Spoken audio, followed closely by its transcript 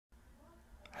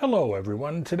Hello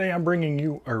everyone, today I'm bringing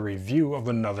you a review of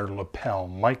another lapel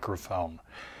microphone,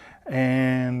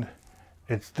 and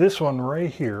it's this one right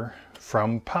here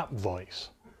from Pop Voice.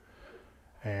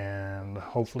 And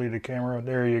hopefully the camera,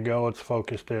 there you go, it's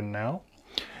focused in now.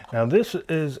 Now this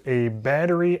is a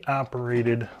battery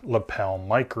operated lapel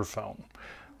microphone.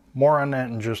 More on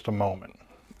that in just a moment.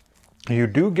 You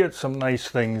do get some nice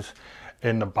things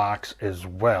in the box as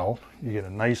well. You get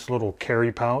a nice little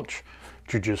carry pouch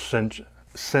to just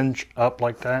cinch up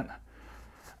like that,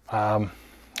 and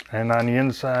on the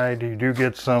inside you do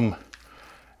get some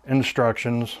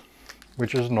instructions,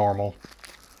 which is normal,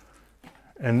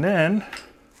 and then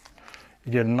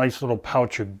you get a nice little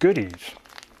pouch of goodies.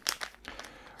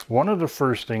 One of the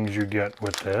first things you get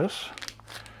with this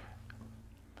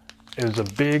is a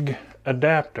big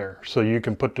adapter, so you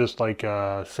can put this like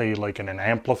say like in an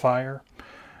amplifier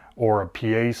or a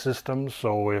PA system.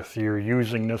 So if you're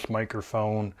using this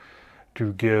microphone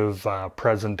to give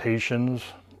presentations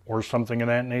or something of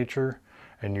that nature,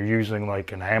 and you're using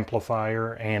like an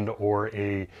amplifier and or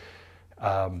a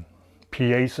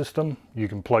PA system, you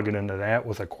can plug it into that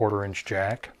with a 1/4-inch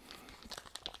jack.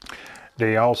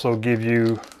 They also give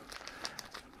you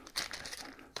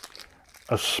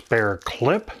a spare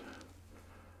clip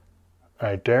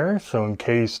right there, so in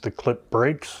case the clip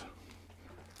breaks,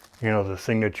 you know, the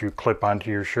thing that you clip onto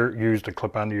your shirt, use to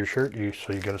clip onto your shirt,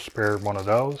 so you get a spare one of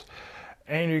those.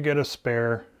 And you get a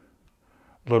spare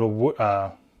little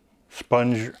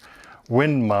sponge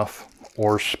wind muff,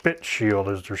 or spit shield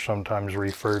as they're sometimes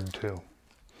referred to.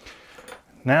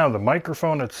 Now the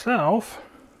microphone itself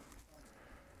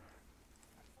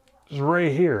is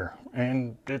right here,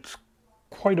 and it's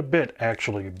quite a bit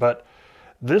actually, but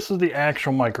this is the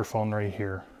actual microphone right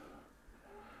here.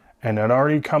 And it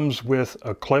already comes with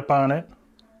a clip on it,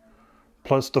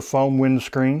 plus the foam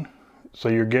windscreen. So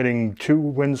you're getting 2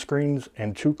 windscreens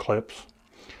and 2 clips.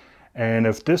 And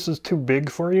if this is too big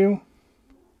for you,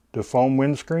 the foam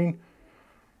windscreen,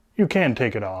 you can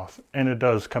take it off. And it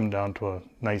does come down to a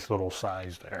nice little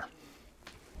size there.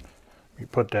 We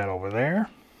put that over there.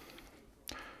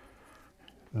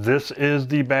 This is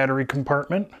the battery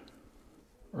compartment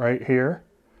right here.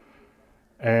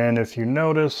 And if you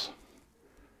notice,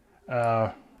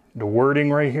 the wording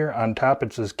right here on top,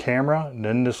 it says camera, and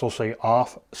then this will say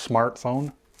off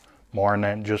smartphone. More on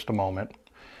that in just a moment.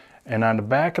 And on the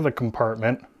back of the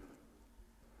compartment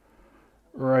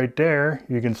right there,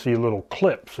 you can see a little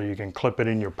clip, so you can clip it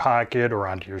in your pocket or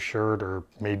onto your shirt, or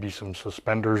maybe some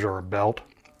suspenders or a belt.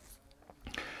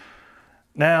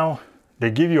 Now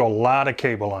they give you a lot of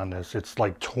cable on this. It's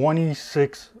like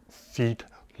 26 feet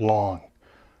long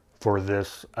for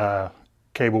this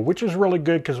cable, which is really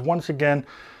good, because once again,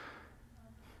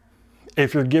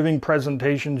 if you're giving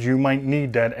presentations, you might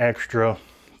need that extra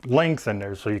length in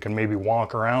there, so you can maybe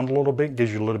walk around a little bit.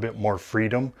 Gives you a little bit more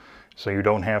freedom, so you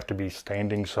don't have to be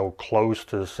standing so close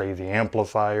to, say, the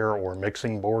amplifier or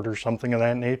mixing board or something of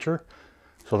that nature.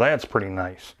 So that's pretty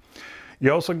nice.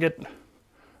 You also get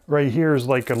right here is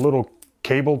like a little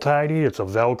cable tidy. It's a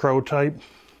Velcro type,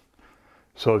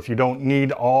 so if you don't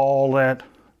need all that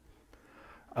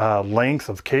length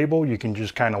of cable, you can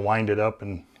just kind of wind it up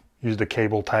and use the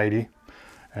cable tidy.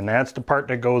 And that's the part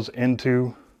that goes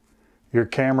into your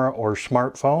camera or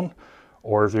smartphone,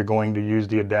 or if you're going to use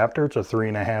the adapter, it's a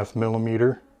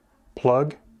 3.5mm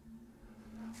plug.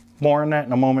 More on that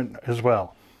in a moment as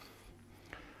well.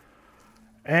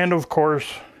 And of course,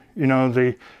 you know,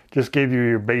 they just gave you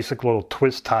your basic little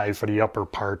twist tie for the upper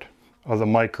part of the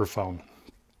microphone.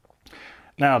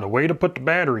 Now the way to put the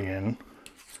battery in,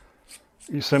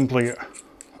 you simply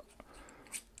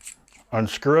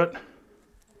unscrew it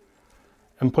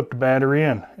and put the battery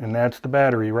in, and that's the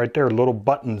battery right there, a little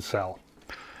button cell.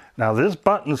 Now this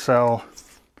button cell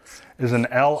is an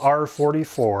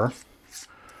LR44,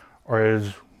 or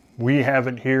as we have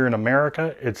it here in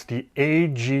America, it's the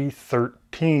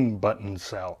AG13 button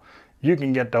cell. You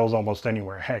can get those almost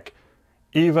anywhere. Heck,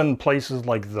 even places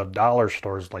like the dollar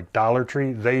stores like Dollar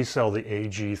Tree, they sell the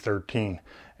AG13,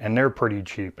 and they're pretty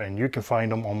cheap, and you can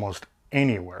find them almost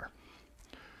anywhere.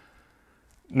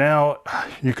 Now,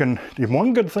 the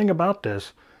one good thing about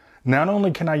this, not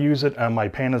only can I use it on my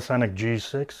Panasonic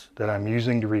G6 that I'm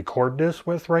using to record this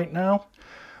with right now,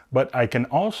 but I can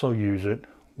also use it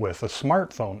with a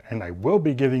smartphone, and I will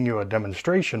be giving you a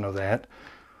demonstration of that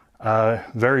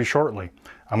very shortly.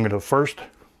 I'm going to first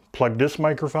plug this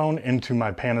microphone into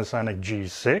my Panasonic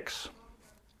G6.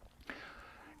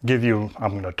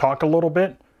 I'm going to talk a little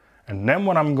bit, and then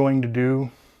what I'm going to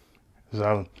do is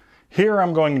here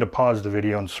I'm going to pause the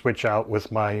video and switch out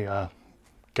with my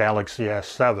Galaxy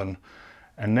S7,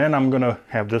 and then I'm going to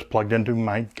have this plugged into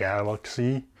my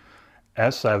Galaxy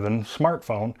S7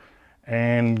 smartphone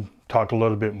and talk a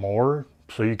little bit more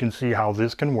so you can see how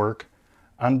this can work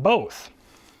on both.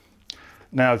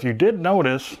 Now, if you did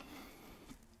notice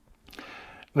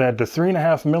that the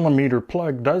 3.5mm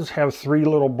plug does have 3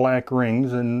 little black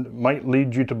rings and might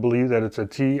lead you to believe that it's a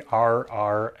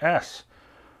TRRS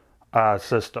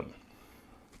system.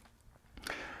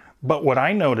 But what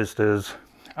I noticed is,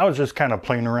 I was just kind of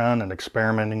playing around and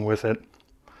experimenting with it.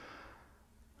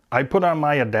 I put on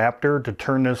my adapter to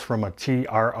turn this from a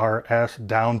TRRS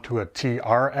down to a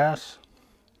TRS.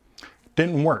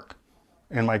 Didn't work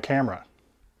in my camera.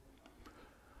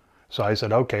 So I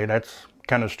said, okay, that's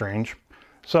kind of strange.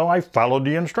 So I followed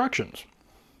the instructions.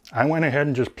 I went ahead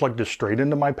and just plugged it straight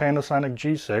into my Panasonic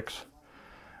G6,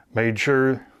 made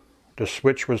sure the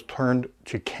switch was turned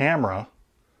to camera,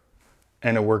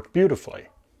 and it worked beautifully.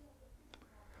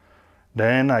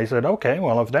 Then I said, okay,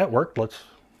 well, if that worked, let's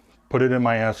put it in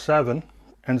my S7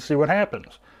 and see what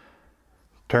happens.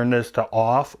 Turn this to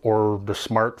off or the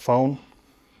smartphone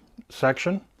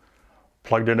section,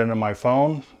 plugged it into my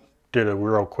phone, did a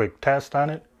real quick test on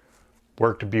it,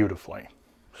 worked beautifully.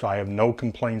 So I have no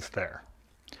complaints there.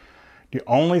 The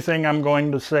only thing I'm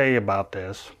going to say about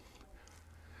this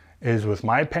is with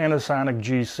my Panasonic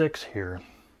G6 here,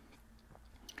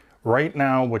 right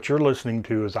now what you're listening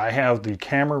to is I have the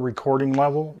camera recording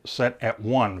level set at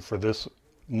 1 for this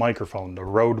microphone, the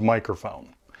Rode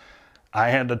microphone. I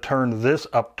had to turn this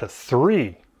up to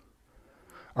 3.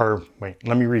 Or wait,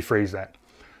 let me rephrase that.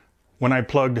 When I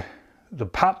plugged the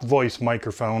Pop Voice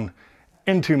microphone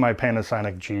into my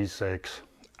Panasonic G6,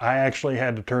 I actually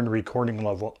had to turn the recording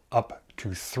level up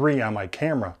to 3 on my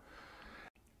camera.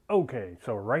 Okay,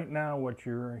 so right now what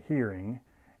you're hearing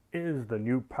is the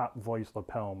new Pop Voice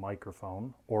lapel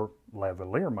microphone, or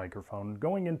lavalier microphone,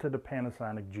 going into the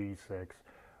Panasonic G6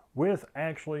 with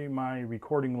actually my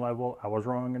recording level. I was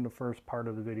wrong in the first part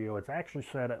of the video. It's actually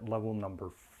set at level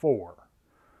number 4.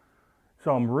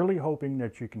 So I'm really hoping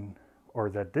that you can, or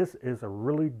that this is a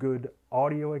really good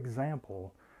audio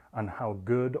example on how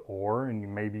good, or,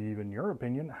 and maybe even your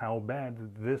opinion, how bad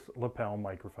this lapel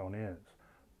microphone is.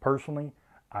 Personally,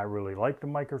 I really like the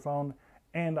microphone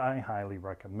and I highly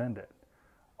recommend it.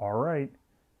 All right,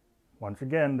 once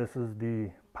again, this is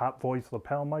the Pop Voice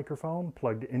lapel microphone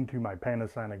plugged into my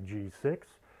Panasonic G6.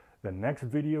 The next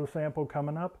video sample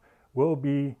coming up will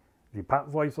be the Pop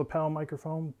Voice lapel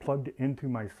microphone plugged into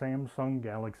my Samsung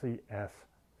Galaxy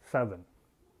S7.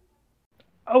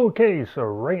 Okay, so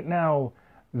right now,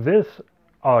 this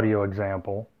audio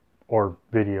example or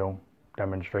video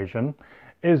demonstration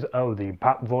is of the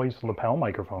Pop Voice lapel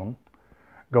microphone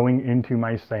going into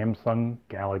my Samsung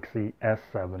Galaxy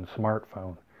S7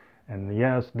 smartphone. And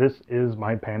yes, this is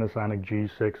my Panasonic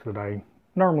G6 that I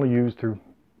normally use to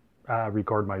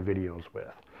record my videos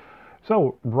with.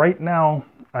 So right now,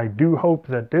 I do hope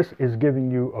that this is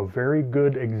giving you a very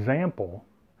good example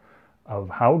of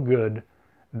how good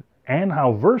and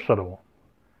how versatile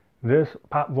this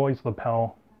Pop Voice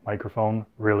lapel microphone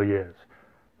really is.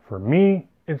 For me,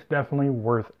 it's definitely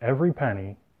worth every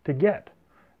penny to get,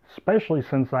 especially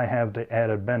since I have the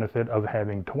added benefit of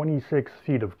having 26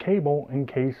 feet of cable in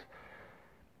case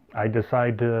I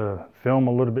decide to film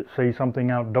a little bit, say something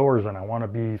outdoors, and I want to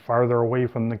be farther away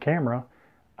from the camera.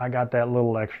 I got that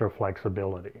little extra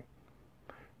flexibility.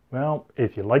 Well,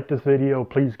 if you like this video,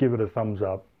 please give it a thumbs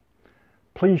up.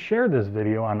 Please share this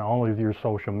video on all of your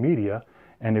social media,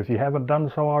 and if you haven't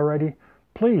done so already,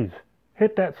 please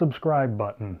hit that subscribe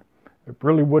button. It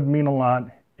really would mean a lot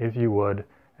if you would.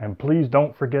 And please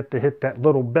don't forget to hit that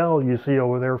little bell you see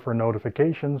over there for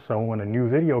notifications, so when a new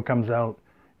video comes out,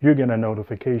 you get a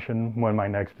notification when my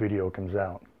next video comes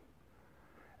out.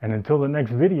 And until the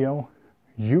next video,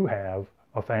 you have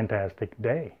a fantastic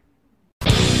day.